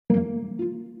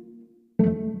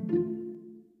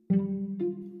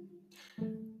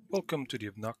welcome to The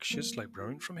Obnoxious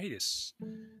Librarian from Hades,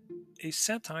 a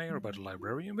satire about a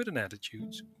librarian with an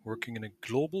attitude, working in a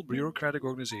global bureaucratic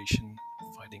organization,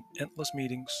 fighting endless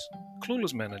meetings,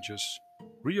 clueless managers,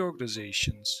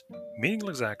 reorganizations,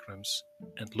 meaningless acronyms,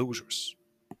 and losers,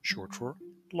 short for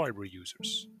library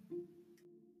users.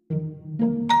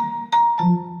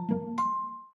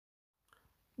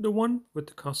 The one with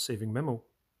the cost saving memo.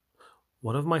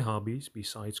 One of my hobbies,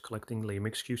 besides collecting lame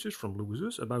excuses from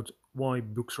losers about why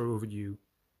books are overdue,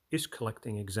 is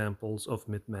collecting examples of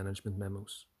mid management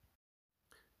memos.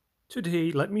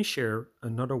 Today, let me share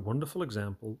another wonderful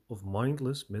example of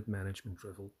mindless mid management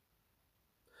drivel.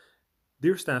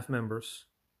 Dear staff members,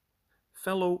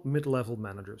 fellow mid level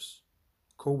managers,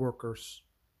 co workers,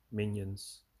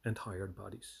 minions, and hired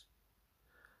bodies.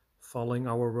 Following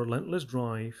our relentless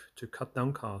drive to cut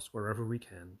down costs wherever we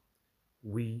can,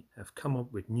 we have come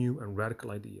up with new and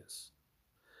radical ideas.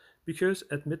 Because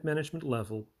at mid management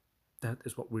level, that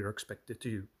is what we are expected to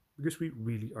do, because we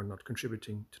really are not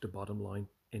contributing to the bottom line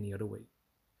any other way.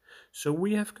 So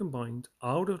we have combined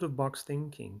out of the box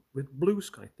thinking with blue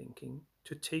sky thinking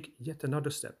to take yet another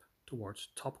step towards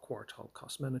top quartile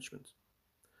cost management.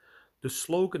 The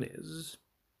slogan is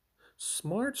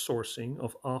smart sourcing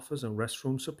of office and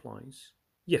restroom supplies.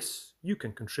 Yes, you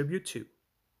can contribute too.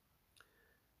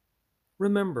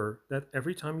 Remember that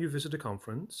every time you visit a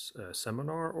conference, a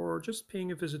seminar, or just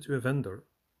paying a visit to a vendor,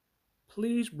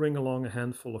 please bring along a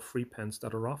handful of free pens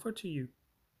that are offered to you.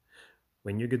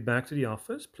 When you get back to the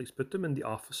office, please put them in the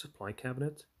office supply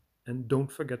cabinet and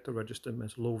don't forget to register them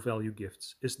as low value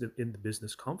gifts in the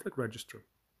business conflict register.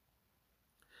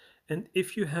 And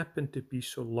if you happen to be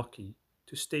so lucky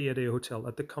to stay at a hotel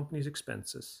at the company's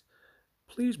expenses,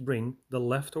 please bring the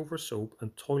leftover soap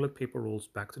and toilet paper rolls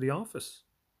back to the office.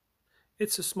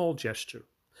 It's a small gesture,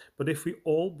 but if we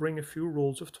all bring a few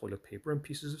rolls of toilet paper and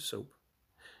pieces of soap,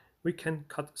 we can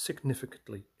cut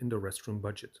significantly in the restroom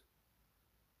budget.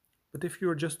 But if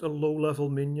you're just a low level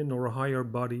minion or a higher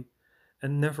body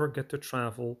and never get to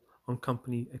travel on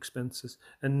company expenses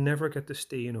and never get to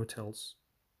stay in hotels,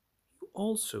 you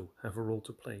also have a role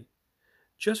to play.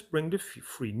 Just bring the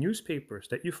free newspapers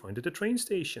that you find at the train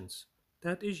stations.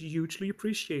 That is hugely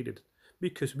appreciated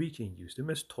because we can use them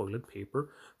as toilet paper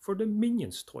for the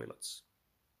minions' toilets.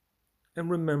 And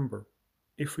remember,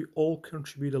 if we all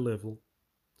contribute a little,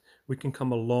 we can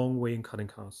come a long way in cutting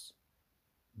costs.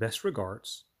 Best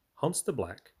regards, Hans de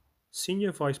Black,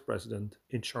 Senior Vice President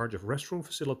in charge of restroom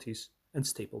facilities and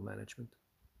staple management.